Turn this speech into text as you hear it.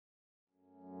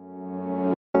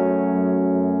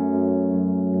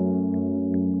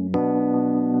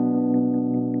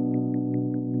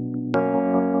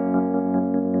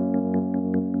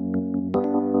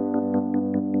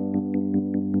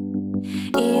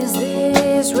Is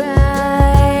this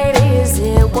right? Is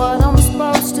it what I'm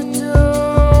supposed to do?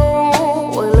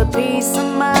 Will a piece of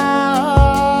my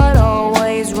heart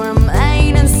always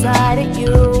remain inside of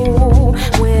you?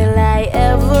 Will I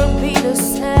ever be the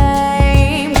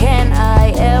same? Can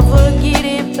I ever get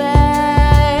it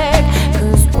back?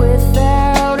 'Cause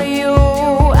without you,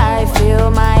 I feel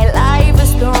my life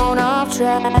is thrown off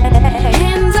track.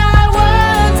 And I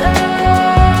wonder,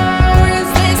 is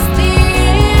this the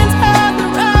end of the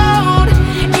road?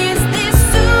 Is this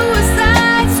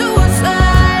suicide,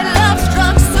 suicide,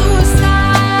 love-struck suicide?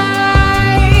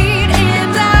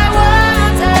 And I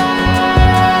wonder,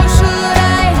 should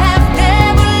I have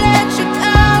never let you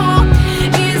go?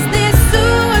 Is this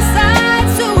suicide,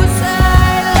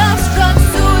 suicide, love-struck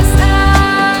suicide?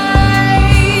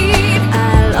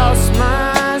 I lost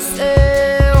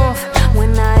myself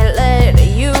when I let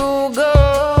you go,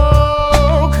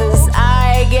 'cause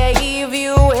I gave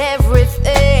you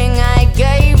everything, I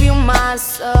gave you my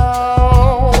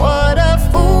soul. What a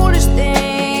foolish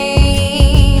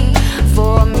thing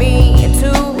for me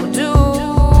to do,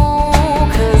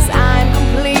 'cause I'm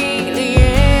completely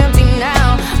empty now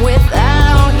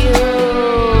without you.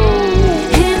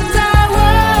 And I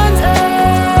wonder,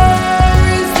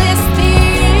 is this the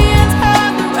end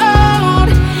of the road?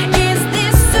 Is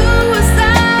this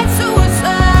suicide,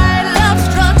 suicide,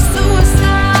 love-struck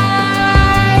suicide?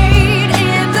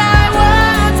 And I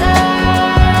wonder,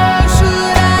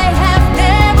 should I have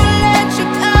never let you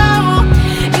go?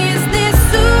 Is this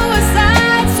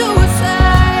suicide,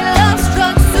 suicide,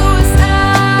 love-struck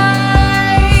suicide?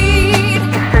 If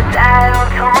the dial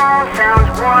tone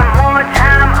sounds one more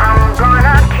time, I'm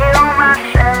gonna kill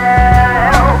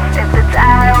myself. If the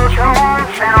dial tone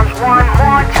sounds one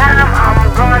more time, I'm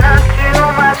gonna kill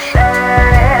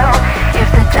myself. If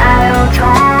the dial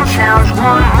tone sounds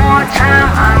one more time,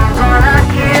 I'm gonna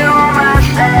kill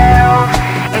myself.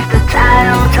 If the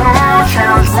dial tone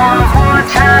sounds one more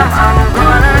time, I'm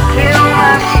gonna kill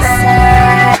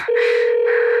myself.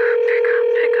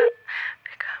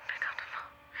 Pick up the phone. Come on.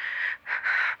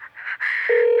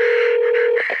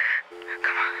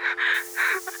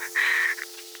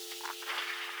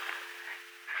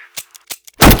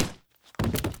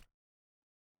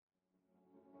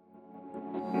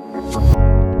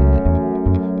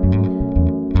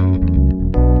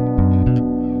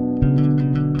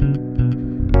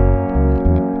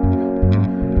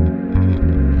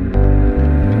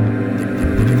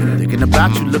 Thinking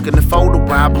about you, looking at photo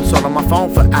albums, all on my phone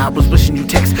for hours, wishing you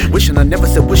text, wishing I never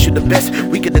said wish you the best.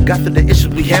 We could've got through the issues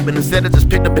we had, but instead I just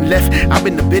picked up and left. I've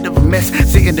been a bit of a mess,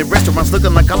 sitting in restaurants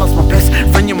looking like I lost my best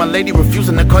friend. You my lady,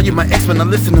 refusing to call you my ex. When I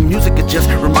listen to music, it just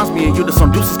reminds me of you. The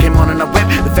song Deuces came on and I wept.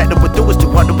 The fact that we're through is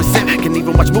too hard to accept. Can't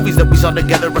even watch movies that we saw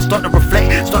together. I start to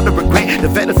reflect, start to regret the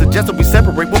fact that suggested we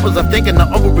separate. What was I thinking? I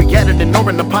overreacted,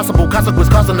 ignoring the possible consequence,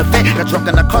 cause and effect. Got drunk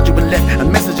and I called you and left a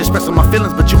message expressing my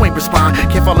feelings, but you ain't respond.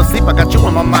 Can't fall asleep, I got you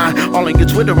on my mind. All on your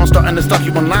Twitter, I'm starting to stalk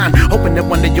you online, hoping that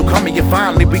one day you'll call me and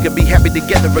finally we could be happy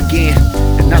together again.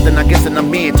 And nothing I guess that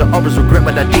I'm in to always regret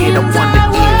what I did. I wonder.